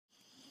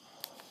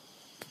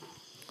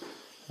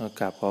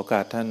กราบขอโอก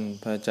าสท่าน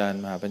พระอาจารย์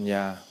มหาปัญญ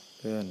าเ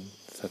พื่อน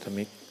สัทธ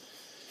มิก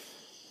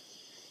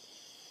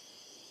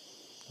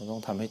เราต้อ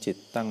งทำให้จิต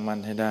ตั้งมั่น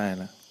ให้ได้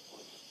นะ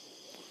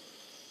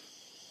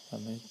ท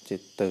ำให้จิ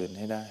ตตื่นใ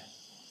ห้ได้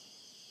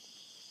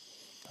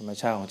ธรรม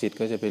ชาติของจิต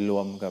ก็จะไปร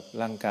วมกับ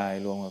ร่างกาย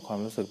รวมกับความ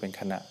รู้สึกเป็น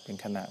ขณะเหมือน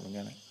กัน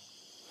นะ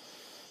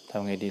ท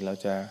ำไงดีเรา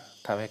จะ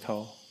ทำให้เขา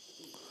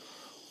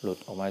หลุด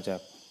ออกมาจา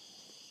ก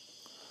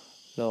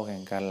โลกแห่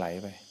งการไหล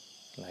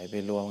ไป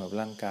รวมกับ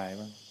ร่างกาย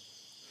บ้าง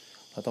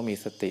เราต้องมี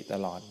สติต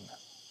ลอด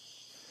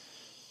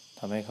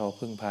ทำให้เขา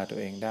พึ่งพาตัว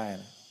เองได้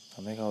นะท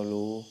ำให้เขา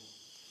รู้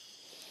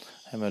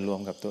ให้มารวม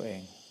กับตัวเอ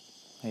ง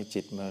ให้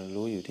จิตมา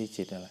รู้อยู่ที่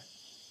จิตนั่นแหละ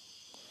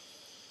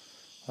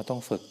เราต้อ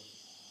งฝึก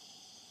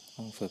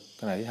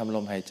ขณะที่ทำล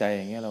มหายใจ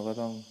อย่างเงี้ยเราก็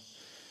ต้อง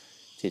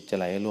จิตจะไ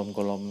หลรวม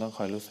กับลมต้องค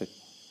อยรู้สึก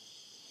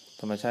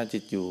ธรรมชาติจิ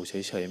ตอยู่เฉ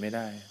ยๆไม่ไ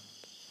ด้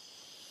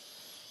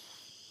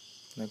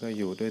แล้วก็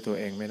อยู่ด้วยตัว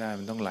เองไม่ได้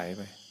มันต้องไหล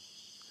ไป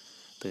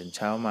ตื่นเ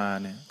ช้ามา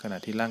เนี่ยขณะ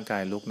ที่ร่างกา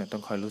ยลุกเนี่ยต้อ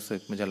งคอยรู้สึ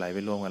กมันจะไหลไป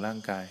รวมกับร่าง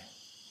กาย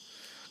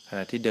ขณ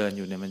ะที่เดินอ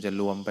ยู่เนี่ยมันจะ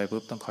รวมไป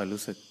ปุ๊บต้องคอย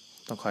รู้สึก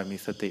ต้องคอยมี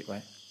สติไว้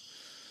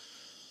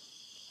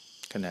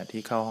ขณะ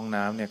ที่เข้าห้อง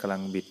น้ำเนี่ยกำลั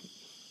งบิด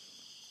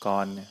ก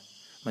รเนี่ย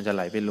มันจะไห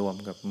ลไปรวม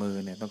กับมือ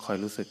เนี่ยต้องคอย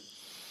รู้สึก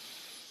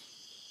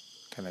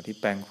ขณะที่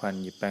แปรงฟัน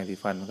หยิบแปรงสี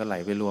ฟันมันก็ไหล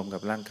ไปรวมกั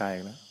บร่างกาย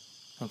แล้ว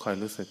ต้องคอย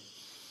รู้สึก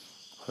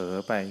เผลอ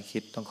ไปคิ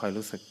ดต้องคอย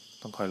รู้สึก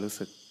ต้องคอยรู้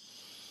สึก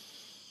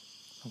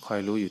ต้องคอย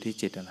รู้อยู่ที่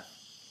จิตนะ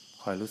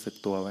คอยรู้สึก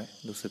ตัวไว้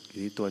รู้สึกอ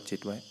ยู่ที่ตัวจิต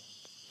ไว้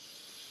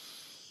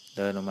เ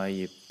ดินออกมาห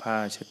ยิบผ้า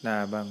เช็ดหน้า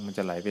บ้างมันจ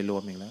ะไหลไปรว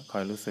มอีกแล้วค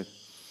อยรู้สึก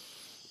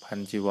พัน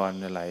จีวร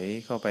ไหล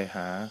เข้าไปห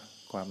า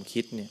ความ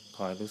คิดเนี่ยค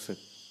อยรู้สึก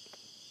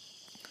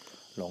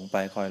หลงไป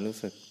คอยรู้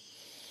สึก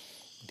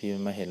บางทีมั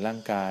นมาเห็นร่า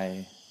งกาย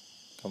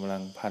กำลั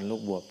งพันลู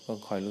กบวบก็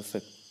คอยรู้สึ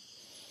ก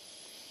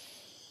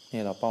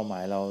นี่เราเป้าหมา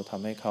ยเราท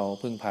ำให้เขา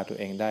พึ่งพาตัว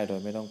เองได้โดย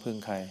ไม่ต้องพึ่ง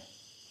ใคร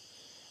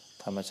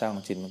ธรรมชาติข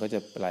องจิตมันก็จะ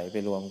ไหลไป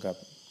รวมกับ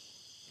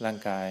ร่าง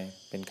กาย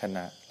เป็นขณ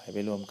ะไหลไป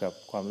รวมกับ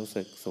ความรู้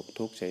สึกสุข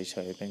ทุกข์เฉ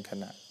ยๆเป็นข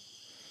ณะ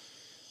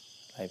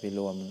ไหลไป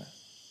รวม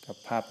กับ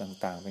ภาพ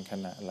ต่างๆเป็นข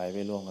ณะไหลไป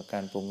รวมกับกา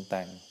รปรุงแ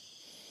ต่ง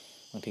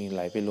บางทีไห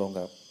ลไปรวม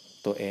กับ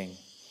ตัวเอง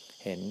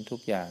เห็นทุ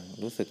กอย่าง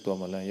รู้สึกตัว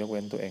หมดเลยยกเ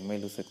ว้นตัวเองไม่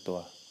รู้สึกตัว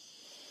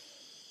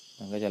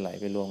มันก็จะไหล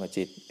ไปรวมกับ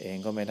จิตเอง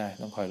ก็ไม่ได้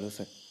ต้องคอยรู้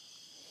สึก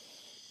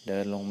เดิ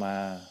นลงมา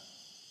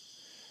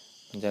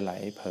มันจะไหล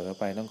เผลอ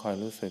ไปต้องคอย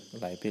รู้สึก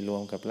ไหลไปรว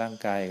มกับร่าง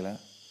กายอีกแล้ว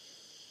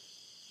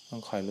ต้อ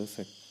งคอยรู้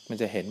สึกมัน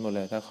จะเห็นหมดเล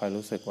ยถ้าคอย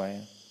รู้สึกไว้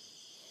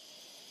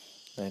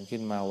เดินขึ้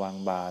นมาวาง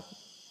บาตร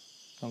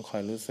ต้องคอ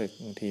ยรู้สึก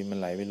บางทีมัน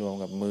ไหลไปรวม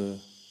กับมือ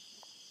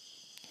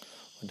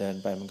เดิน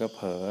ไปมันก็เ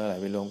ผลอไหล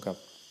ไปรวมกับ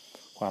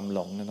ความหล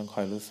งเนี่ยต้องค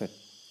อยรู้สึก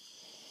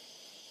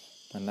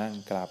มานั่ง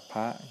กราบพ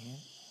ระอย่างเงี้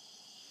ย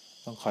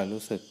ต้องคอย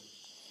รู้สึก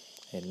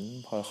เห็น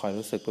พอคอย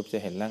รู้สึกปุ๊บจะ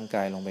เห็นร่างก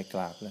ายลงไปก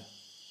ราบเลย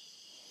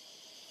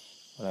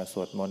เวลาส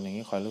วดมนต์อย่าง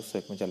นี้คอยรู้สึ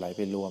กมันจะไหลไ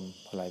ปรวม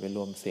พอไหลไปร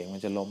วมเสียงมั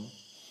นจะล้ม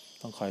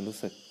ต้องคอยรู้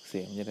สึกเสี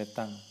ยงจะได้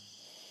ตั้ง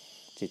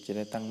จิตจะไ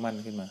ด้ตั้งมั่น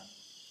ขึ้นมา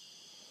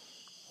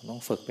ต้อ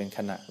งฝึกเป็นข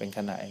ณะอ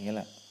ย่างนี้แ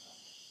หละ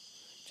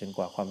จนก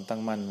ว่าความตั้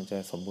งมั่นมันจะ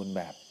สมบูรณ์แ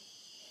บบ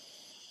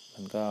มั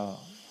นก็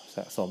ส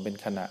ะสมเป็น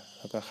ขณะแ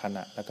ล้วก็ขณ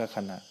ะแล้วก็ข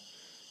ณะ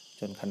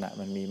จนขณะ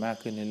มันมีมาก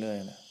ขึ้นเรื่อย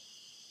ๆนะ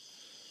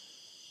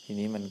ที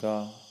นี้มันก็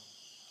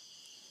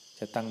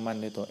จะตั้งมั่น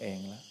ด้วยตัวเอง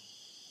แล้ว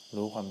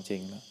รู้ความจริ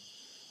งแล้ว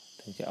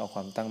ถึงจะเอาคว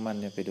ามตั้งมั่น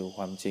เนี่ยไปดูค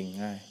วามจริง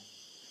ง่าย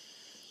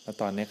แล้ว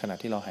ตอนนี้ขณะ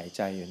ที่เราหาย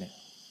ใจอยู่เนี่ย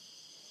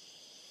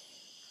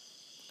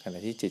ขณะ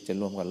ที่จิตจะ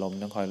รวมกับลม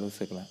ต้องคอยรู้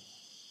สึกแล้ว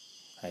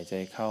หายใจ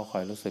เข้าคอ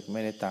ยรู้สึกไ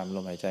ม่ได้ตามล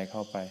มหายใจเข้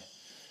าไป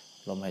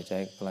ลมหายใจ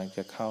กำลังจ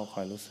ะเข้าค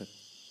อยรู้สึก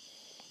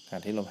ขณะ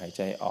ที่ลมหายใ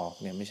จออก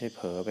เนี่ยไม่ใช่เผ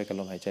ลอไปกับ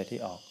ลมหายใจที่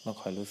ออกต้อง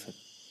คอยรู้สึก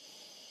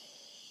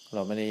เร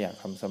าไม่ได้อยาก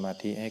ทำสมา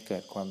ธิให้เกิ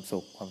ดความสุ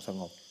ขความส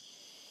งบ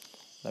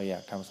เราอยา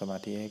กทำสมา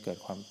ธิให้เกิด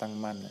ความตั้ง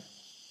มั่นเนี่ย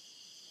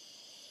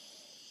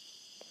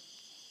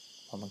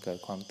พอมันเกิด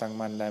ความตั้ง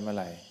มั่นได้เมื่อไ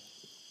หร่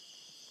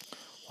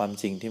ความ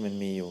จริงที่มัน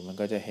มีอยู่มัน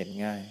ก็จะเห็น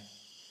ง่าย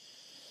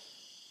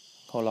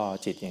เขารอ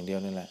จิตอย่างเดียว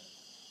นี่แหละ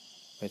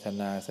เวท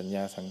นาสัญญ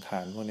าสังขา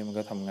รพวกนี้มัน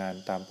ก็ทำงาน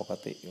ตามปก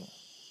ติอยู่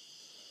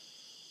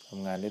ท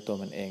ำงานด้วยตัว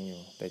มันเองอ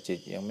ยู่แต่จิต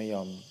ยังไม่ย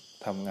อม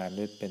ทำงาน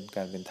ด้วยเป็นก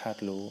ารเป็นธาตุ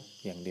รู้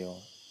อย่างเดียว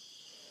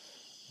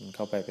มันเ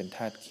ข้าไปเป็นธ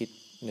าตุคิด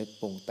นึก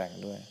ปรุงแต่ง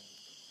ด้วย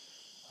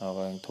เราก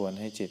ำลังทวน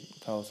ให้จิต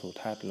เข้าสู่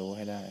ธาตุรู้ใ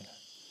ห้ได้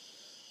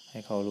ให้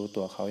เขารู้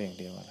ตัวเขาอย่าง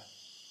เดียวแล้ว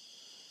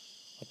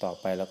ต่อ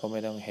ไปเราก็ไ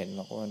ม่ต้องเห็นห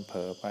รอกว่ามันเผล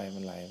อไปมั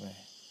นไหลไป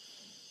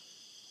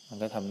มัน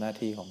ก็ทำหน้า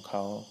ที่ของเข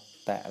า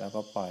แตะแล้ว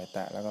ก็ปล่อยแต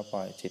ะแล้วก็ป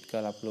ล่อยจิตก็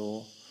รับรู้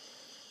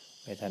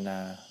เวทนา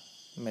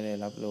ไม่ได้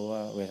รับรู้ว่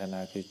าเวทนา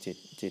คือ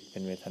จิตเป็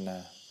นเวทนา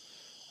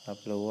รับ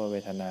รู้ว่าเว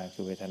ทนาคื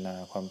อเวทนา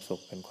ความสุ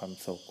ขเป็นความ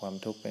สุขความ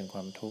ทุกข์เป็นคว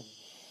ามทุกข์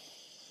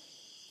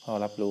พอ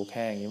รับรู้แ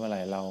ค่อย่างนี้เมื่อไห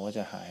ร่เราก็จ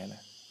ะหายน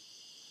ะ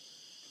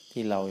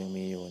ที่เรายัง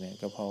มีอยู่เนี่ย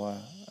ก็เพราะว่า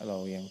เรา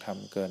ยังท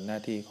ำเกินหน้า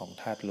ที่ของ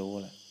ธาตุรู้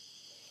แหละ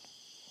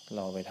เ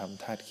ราไปท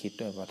ำธาตุคิด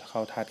ด้วยพอเข้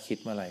าธาตุคิด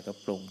เมื่อไหร่ก็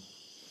ปรุง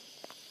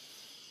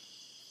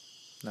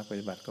นักป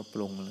ฏิบัติก็ป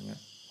รุงอะไรเงี้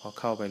ยพอ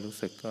เข้าไปรู้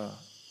สึกก็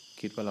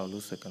คิดว่าเรา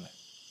รู้สึกอะไร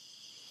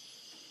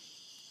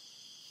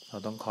เรา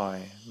ต้องคอย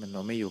มันเร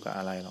าไม่อยู่กับ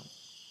อะไรหรอก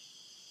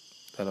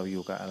แต่เราอ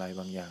ยู่กับอะไร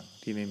บางอย่าง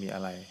ที่ไม่มีอ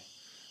ะไร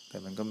แต่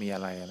มันก็มีอ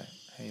ะไร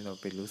ให้เรา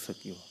ไปรู้สึก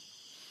อยู่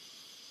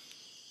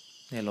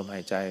เนี่ยลมห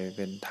ายใจเ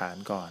ป็นฐาน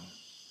ก่อน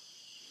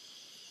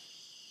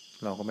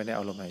เราก็ไม่ได้เอ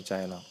าลมหายใจ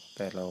หรอกแ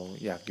ต่เรา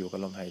อยากอยู่กับ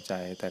ลมหายใจ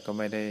แต่ก็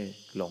ไม่ได้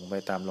หลงไป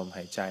ตามลมห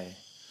ายใจ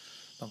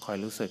ต้องคอย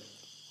รู้สึก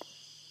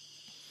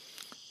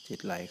จิต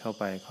ไหลเข้า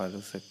ไปคอย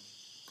รู้สึก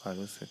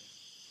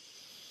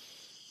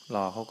ร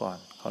อเขาก่อน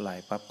เขาไหล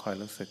ปั๊บคอย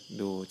รู้สึก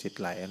ดูจิต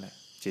ไหลแหละ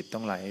จิตต้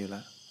องไหลอยู่แ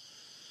ล้ว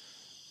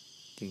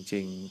จริ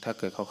งๆถ้า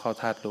เกิดเขาเข้า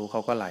ธาตุรู้เข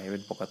าก็ไหลเป็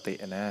นปกติ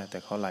นะแต่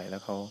เขาไหลแล้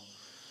วเขา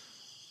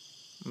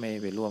ไม่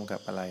ไปร่วมกั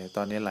บอะไรต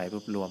อนนี้ไหล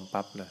ปุ๊บรวม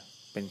ปั๊บเลย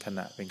เป็นขณ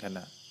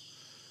ะ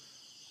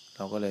เ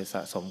ราก็เลยส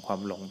ะสมควา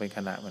มหลงเป็นข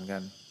ณะเหมือนกั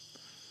น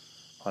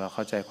พอเราเ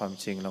ข้าใจความ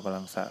จริงเรากำ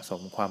ลังสะส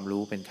มความ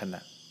รู้เป็นข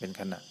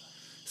ณะ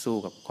สู้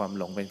กับความ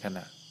หลงเป็นขณ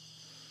ะ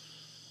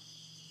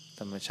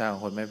ธรรมชาติขอ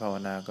งคนไม่ภาว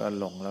นาก็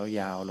หลงแล้ว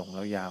ยาวหลงแ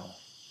ล้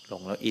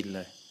วอินเ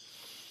ลย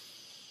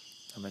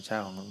ธรรมชา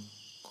ติของ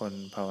คน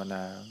ภาวน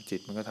าจิต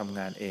มันก็ทำ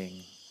งานเอง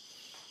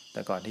แ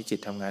ต่ก่อนที่จิต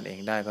ทำงานเอง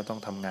ได้ก็ต้อง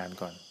ทำงาน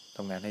ก่อนท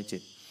ำงานให้จิ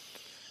ต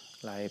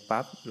ไหล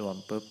ปั๊บรวม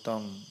ปุ๊บต้อ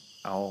ง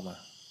เอามา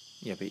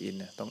อย่าไปอิน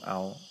นะต้องเอา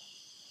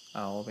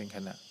เป็นข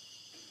ณะ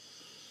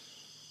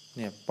เ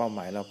นี่ยเป้าหม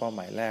า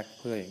ยแรกเ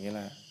พื่ออย่างนี้แห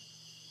ละ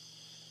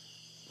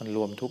มันร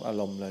วมทุกอา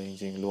รมณ์เลยจ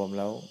ริงๆรวมแ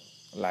ล้ว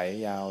ไหล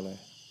ยาวเลย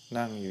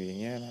นั่งอยู่อย่าง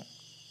เงี้ยนะ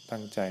ตั้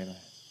งใจหน่อ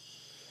ย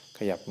ข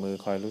ยับมือ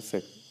คอยรู้สึ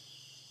ก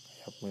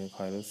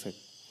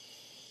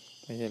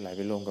ไม่ใช่ไหลไ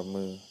ปรวมกับ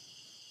มือ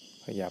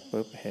ขยับ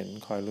ปุ๊บเห็น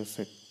คอยรู้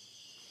สึก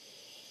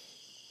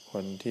ค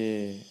นที่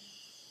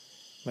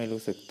ไม่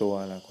รู้สึกตัว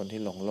ล่ะคนที่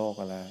หลงโลก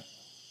อะไร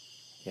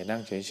อย่านั่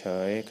งเฉ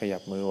ยๆขยั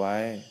บมือไว้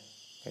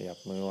ค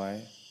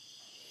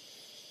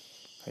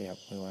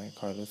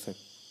อยรู้สึก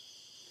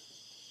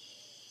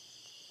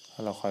ถ้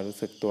าเราคอยรู้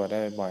สึกตัวได้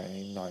บ่อย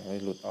หน่อย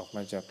หลุดออกม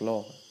าจากโล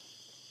ก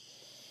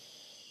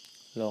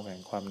แห่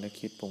งความนึก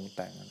คิดปรุงแ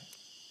ต่ง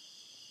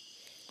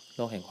โ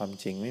ลกแห่งความ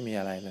จริงไม่มี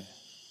อะไรเลย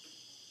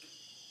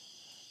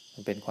มั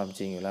นเป็นความจ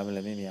ริงอยู่แล้วมันเล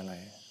ยไม่มีอะไร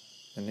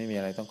มันไม่มี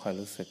อะไรต้องคอย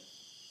รู้สึก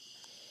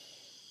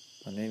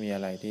มันไม่มีอ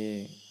ะไรที่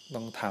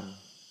ต้องท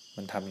ำ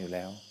มันทำอยู่แ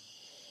ล้ว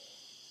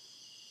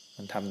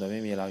มันทำโดยไ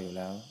ม่มีเราอยู่แ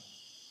ล้ว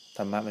ธ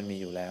รรมะมันมี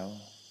อยู่แล้ว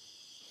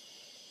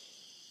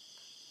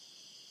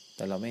แ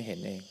ต่เราไม่เห็น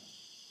เอง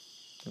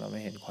เราไม่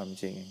เห็นความ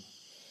จริง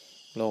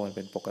โลกมันเ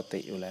ป็นปกติ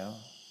อยู่แล้ว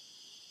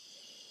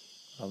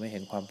เราไม่เห็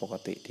นความปก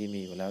ติที่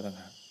มีอยู่แล้วต่าง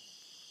หาก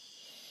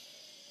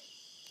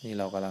นี่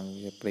เรากำลัง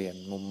จะเปลี่ยน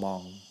มุมมอ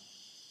ง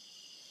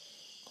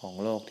ของ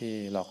โลกที่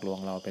หลอกลวง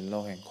เราเป็นโล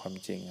กแห่งความ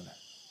จริงนะ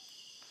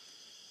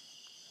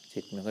จิ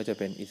ตมันก็จะ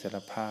เป็นอิสร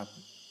ภาพ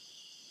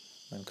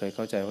มันเคยเ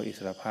ข้าใจว่าอิส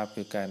รภาพ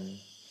คือการ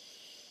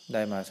ไ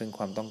ด้มาซึ่งค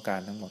วามต้องการ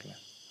ทั้งหมดแหละ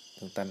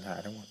ถึงตัณหา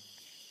ทั้งหมด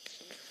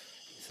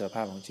อิสรภ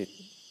าพของจิต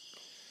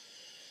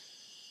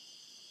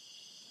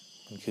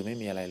มันคือไม่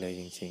มีอะไรเลย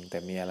จริงๆแต่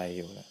มีอะไรอ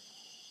ยู่แหละ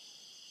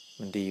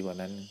มันดีกว่า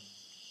นั้น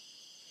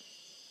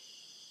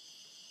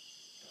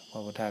พร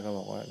ะพุทธเจ้าก็บ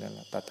อกว่านั่นแห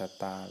ละต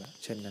าละ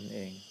เช่นนั้นเอ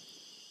ง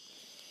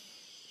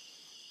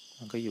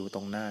มันก็อยู่ต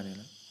รงหน้านี่แ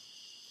หละ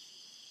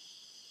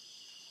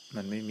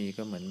มันไม่มี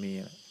ก็เหมือน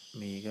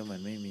มีก็เหมือ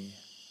นไม่มี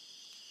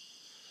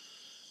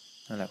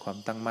นั่นแหละความ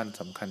ตั้งมั่น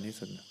สำคัญที่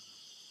สุด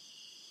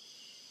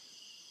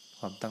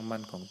ความตั้งมั่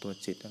นของตัว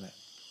จิตนั่นแหละ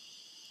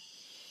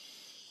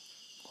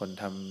คน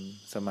ท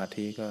ำสมา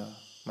ธิก็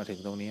มาถึง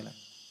ตรงนี้แหละ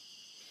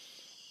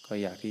ก็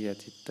อยากที่จะ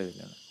จิตตื่น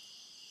นั่นแหละ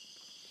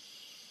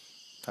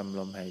ทำล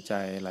มหายใจ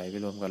ไหลไป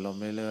รวมกับลม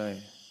เรื่อย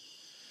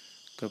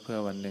ๆก็เพื่อ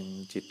วันหนึ่ง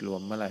จิตรว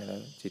มเมื่อไหร่แล้ว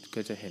จิตก็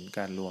จะเห็นก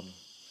ารรวม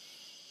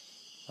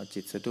พอ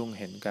จิตสะดุ้ง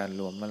เห็นการ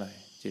รวมเมื่อไหร่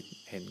จิต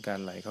เห็นการ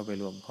ไหลเข้าไป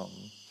รวมของ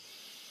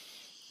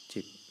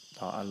จิต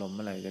ต่ออารมณ์เ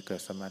มื่อไหร่จะเกิ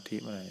ดสมาธิ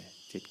เมื่อไหร่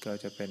จิตก็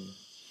จะเป็น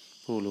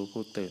ผู้รู้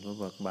ผู้ตื่นผู้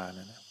เบิกบาน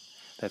นะ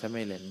แต่ถ้าไ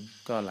ม่เห็น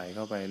ก็ไหลเ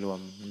ข้าไปรวม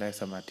ได้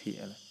สมาธิ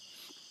อะไร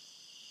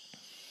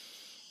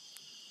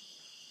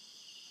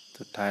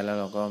สุดท้ายแล้ว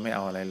เราก็ไม่เอ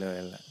าอะไรเลย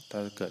แหละถ้า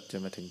เกิดจะ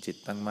มาถึงจิต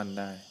ตั้งมั่น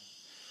ได้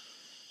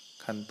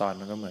ขั้นตอน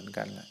มันก็เหมือน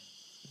กันแหละ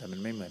แต่มัน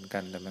ไม่เหมือนกั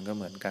นแต่มันก็เ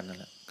หมือนกันนั่น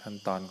แหละขั้น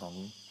ตอนของ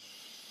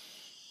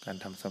การ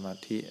ทำสมา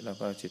ธิแล้ว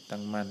ก็จิตตั้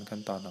งมั่นขั้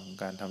นตอนของ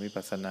การทำวิ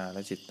ปัสสนาแล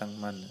ะจิตตั้ง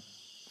มั่น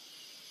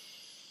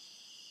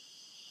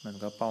มัน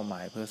ก็เป้าหม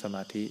ายเพื่อสม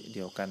าธิเ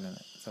ดียวกันนั่นแห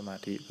ละสมา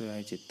ธิเพื่อใ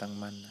ห้จิตตั้ง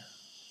มั่น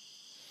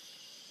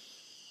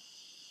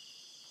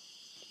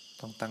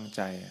ต้องตั้งใ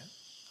จ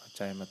เอาใ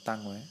จมาตั้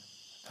งไว้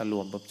ถ้าร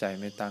วมปุ๊บใจ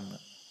ไม่ตั้ง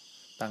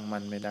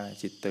มั่นไม่ได้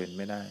จิตตื่นไ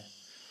ม่ได้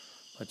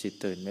พอจิต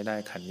ตื่นไม่ได้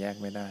ขันแยก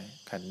ไม่ได้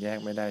ขันแยก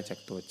ไม่ได้จาก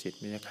ตัวจิต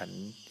ไม่ใช่ขัน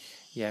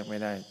แยกไม่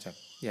ได้จาก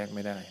แยกไ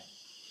ม่ได้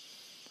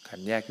ขัน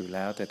แยกอยู่แ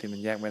ล้วแต่ที่มั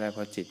นแยกไม่ได้เพ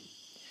ราะจิต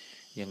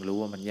ยังรู้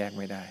ว่ามันแยก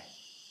ไม่ได้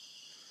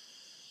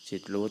จิ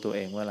ตรู้ตัวเอ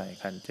งเมื่อไหร่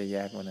ขันจะแย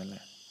กเมื่อนั้นแหล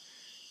ะ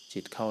จิ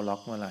ตเข้าล็อ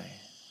กเมื่อไหร่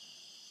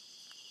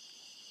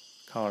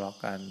เข้าล็อก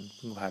การ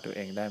พึ่งพาตัวเ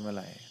องได้เมื่อไ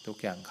หร่ทุก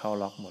อย่างเข้า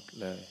ล็อกหมด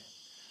เลย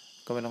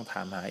ก็ไม่ต้องถ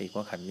ามหาอีก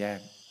ว่าขันแยก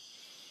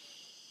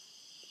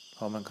เพ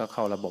ราะมันก็เ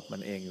ข้าระบบมั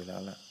นเองอยู่แล้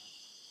วล่ะ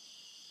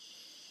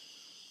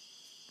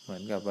เหมือ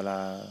นกับเวลา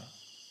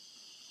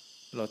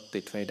รถติ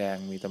ดไฟแดง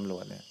มีตำรว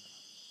จเนี่ย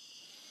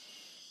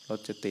รถ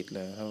จะติดเล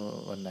ยถ้า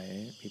วันไหน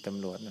มีต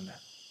ำรวจนั่นแหล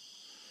ะ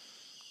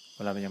เว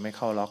ลามันยังไม่เ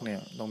ข้าล็อกเนี่ย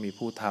ต้องมี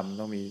ผู้ทำ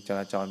ต้องมีจร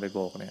าจรไปโบ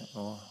กเนี่ยโ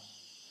อ้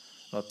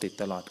รถติด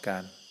ตลอดกา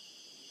ร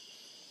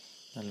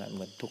นั่นแหละเห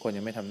มือนทุกคน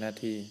ยังไม่ทำหน้า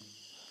ที่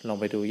ลอง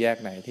ไปดูแยก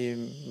ไหนที่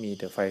มี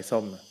แต่ไฟส้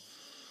ม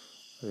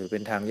หรือเป็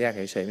นทางแยกเ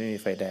ฉยๆไม่มี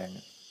ไฟแดง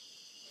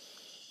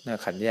น่า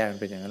ขันแยกมัน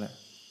เป็นอย่างนั้นแหละ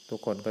ทุก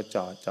คนก็จ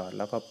อดแ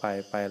ล้วก็ไ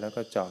ปแล้ว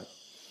ก็จอด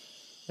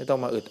ไม่ต้อง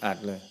มาอึดอัด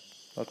เลย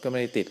รถก็ไม่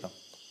ได้ติดหรอก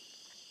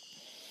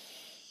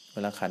เว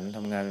ลาขันท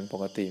ำงานเป็นป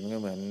กติมันก็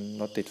เหมือน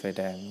รถติดไฟแ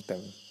ดงแต่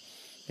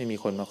ไม่มี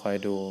คนมาคอย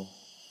ดู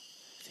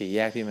สี่แย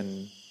กที่มัน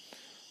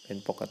เป็น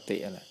ปกติ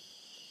อะไร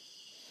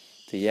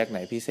สี่แยกไหน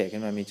พิเศษขึ้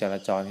นมามีจรา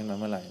จรขึ้นมา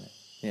เมื่อไหร่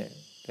เนี่ย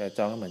จราจ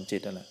รก็เหมือนจิ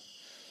ตนั่นแหละ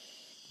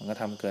มันก็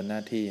ทำเกินหน้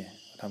าที่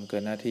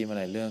เมื่อไ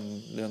หร่เ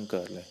รื่องเ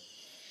กิดเลย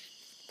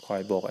คอ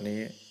ยโบกอันนี้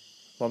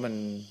เพราะมัน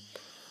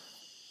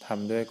ท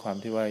ำด้วยความ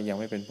ที่ว่ายัง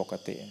ไม่เป็นปก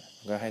ติ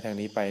ก็ให้ทาง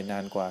นี้ไปนา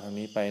นกว่าทาง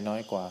นี้ไปน้อ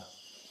ยกว่า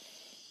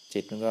จิ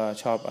ตมันก็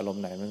ชอบอารม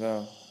ณ์ไหนมันก็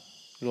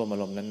ร่วมอา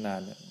รมณ์นั้นนา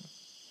น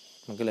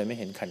มันก็เลยไม่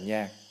เห็นขันแย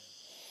ก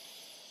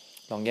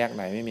ลองแยกไ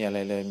หนไม่มีอะไร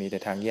เลยมีแต่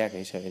ทางแยก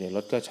เฉยๆเดี๋ยวร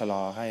ถก็ชะล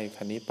อให้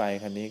คันนี้ไป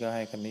คันนี้ก็ใ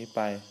ห้คันนี้ไ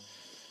ป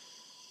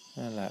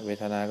นั่นแหละเว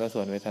ทนาก็ส่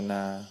วนเวทน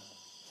า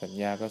สัญ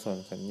ญาก็ส่วน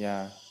สัญญา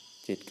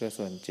จิตก็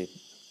ส่วนจิต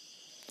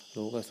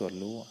รู้ก็ส่วน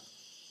รู้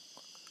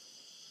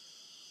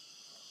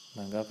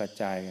มันก็กระ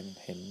จายกัน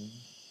เห็น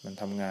มัน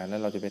ทำงานแล้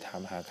วเราจะไปถา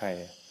มหาใคร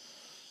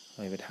เรา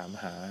ไปถาม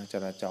หาจ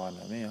ราจร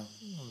ไม่เอา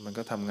มัน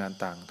ก็ทำงาน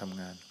ต่างท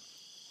ำงาน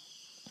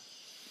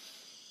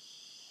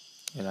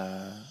เวลา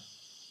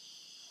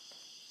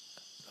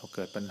เราเ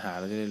กิดปัญหา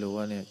เราจะได้รู้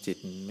ว่าเนี่ยจิต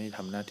ไม่ท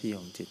ำหน้าที่ข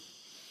องจิต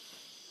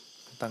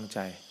ตั้งใจ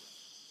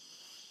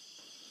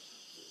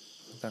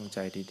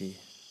ดี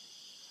ๆ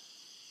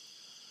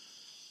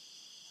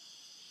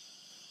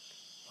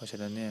เพราะฉะ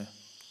นั้นเนี่ย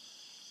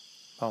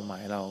เป้าหมา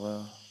ยเราก็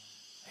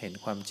เห็น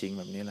ความจริง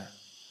แบบนี้แหละ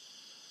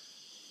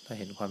ถ้า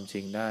เห็นความจริ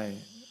งได้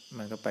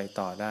มันก็ไป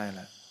ต่อได้แ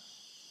หละ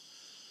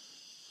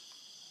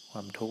คว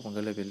ามทุกข์มัน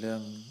ก็เลยเป็นเรื่อ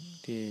ง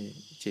ที่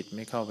จิตไ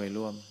ม่เข้าไป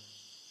ร่วม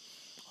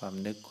ความ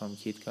นึกความ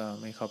คิดก็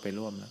ไม่เข้าไป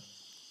ร่วมแล้ว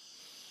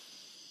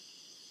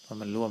พอ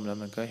มันร่วมแล้ว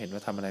มันก็เห็นว่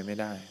าทำอะไรไม่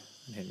ได้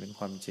มันเห็นเป็น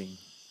ความจริง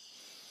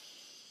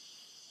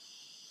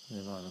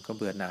มันก็เ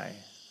บื่อหน่าย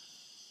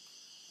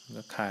มัน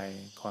ก็คลาย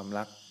ความ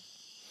รัก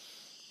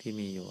ที่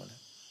มีอยู่แล้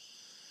ว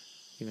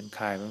ที่มันค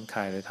ลาย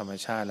โดยธรรม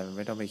ชาติแล้วมันไ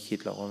ม่ต้องไปคิด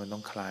หรอกว่ามันต้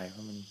องคลายเพร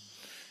าะมัน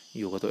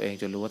อยู่กับตัวเอง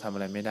จนรู้ว่าทำอ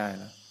ะไรไม่ได้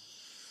แล้ว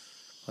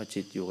พอ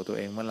จิตอยู่กับตัวเ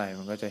องเมื่อไหร่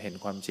มันก็จะเห็น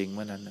ความจริงเ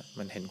มื่อนั้น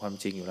มันเห็นความ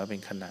จริงอยู่แล้วเป็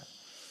นขณะ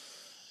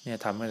เนี่ย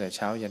ทำตั้งแต่เ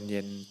ช้ายันเ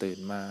ย็นตื่น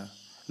มา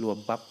รวม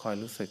ปั๊บคอย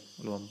รู้สึก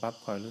รวมปั๊บ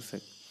คอยรู้สึ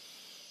ก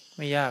ไ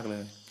ม่ยากเล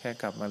ยแค่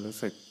กลับมารู้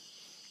สึก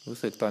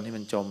ตอนที่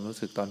มันจมรู้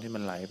สึกตอนที่มั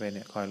นไหลไปเ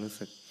นี่ยคอยรู้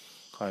สึก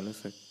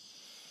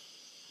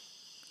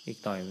อีก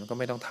หน่อยมันก็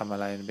ไม่ต้องทำอะ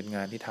ไรมันเป็นง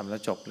านที่ทำแล้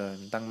วจบเลย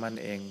มันตั้งมั่น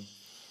เอง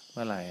เ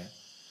มื่อไหร่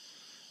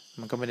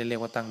มันก็ไม่ได้เรีย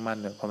กว่าตั้งมั่น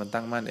เลยพอมัน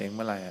ตั้งมั่นเองเ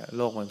มื่อไหร่โ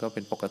ลกมันก็เ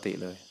ป็นปกติ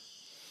เลย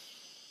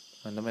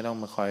มันไม่ต้อง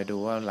มาคอยดู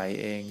ว่าไหล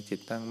เองจิต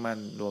ตั้งมั่น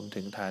รวม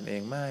ถึงฐานเอ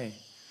งไม่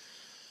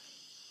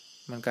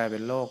มันกลายเป็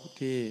นโลก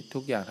ที่ทุ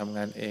กอย่างทำง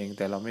านเองแ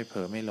ต่เราไม่เผล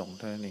อไม่หลงเ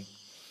ท่านั้นเอง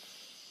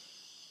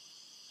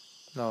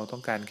เราต้อ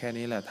งการแค่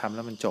นี้แหละทำแ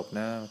ล้วมันจบ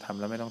นะทำ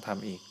แล้วไม่ต้องท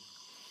ำอีก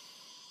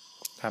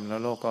ทำแล้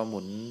วโลกก็ห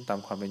มุนตาม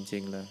ความเป็นจริ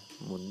งเลย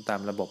หมุนตาม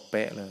ระบบเ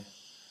ป๊ะเลย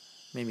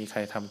ไม่มีใคร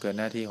ทำเกิน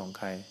หน้าที่ของ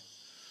ใคร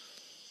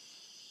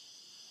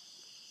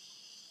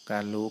กา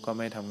รรู้ก็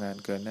ไม่ทำงาน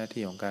เกินหน้า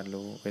ที่ของการ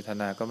รู้เวท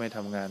นาก็ไม่ท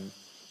ำงาน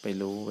ไป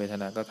รู้เวท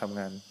นาก็ทำ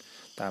งาน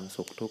ตาม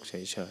สุขทุกข์เฉ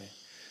ย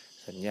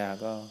ๆสัญญา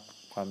ก็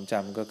ความจ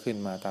ำก็ขึ้น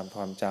มาตามค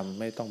วามจำ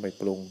ไม่ต้องไป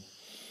ปรุง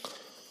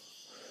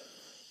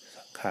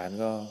สังขาร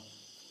ก็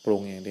ปรุ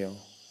งอย่างเดียว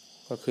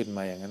ก็ขึ้นม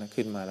าอย่างนั้น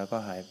ขึ้นมาแล้วก็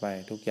หายไป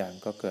ทุกอย่าง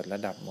ก็เกิดและ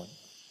ดับหมด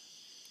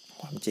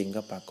ความจริง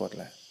ก็ปรากฏ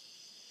แหละ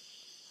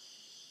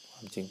คว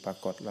ามจริงปรา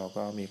กฏเรา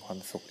ก็มีความ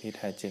สุขที่แ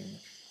ท้จริง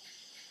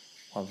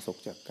ความสุข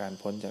จากการ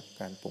พ้นจาก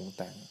การปรุง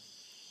แต่ง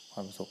คว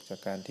ามสุขจาก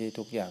การที่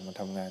ทุกอย่างมัน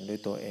ทำงานด้วย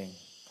ตัวเอง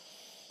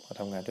พอ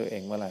ทำงานด้วยเอ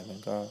งเมื่อไหร่มัน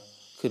ก็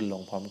ขึ้นล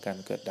งพร้อมกัน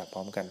เกิดดับพ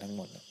ร้อมกันทั้งห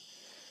มด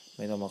ไ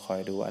ม่ต้องมาคอย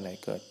ดูอะไร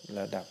เกิดแ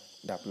ล้ว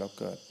ดับแล้ว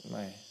เกิดไ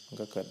ม่มัน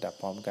ก็เกิดดับ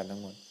พร้อมกันทั้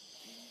งหมด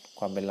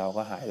ความเป็นเรา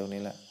ก็หายตรง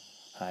นี้แหละ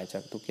หายจา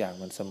กทุกอย่าง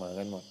มันเสมอ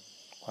กันหมด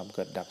ความเ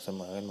กิดดับเส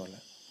มอกันหมดแหล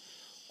ะ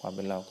ความเ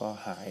ป็นเราก็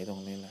หายตร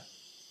งนี้แหละ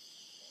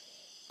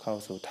เข้า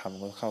สู่ธรรม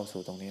ก็เข้า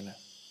สู่ตรงนี้แหละ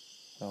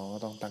เราก็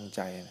ต้องตั้งใ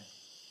จนะ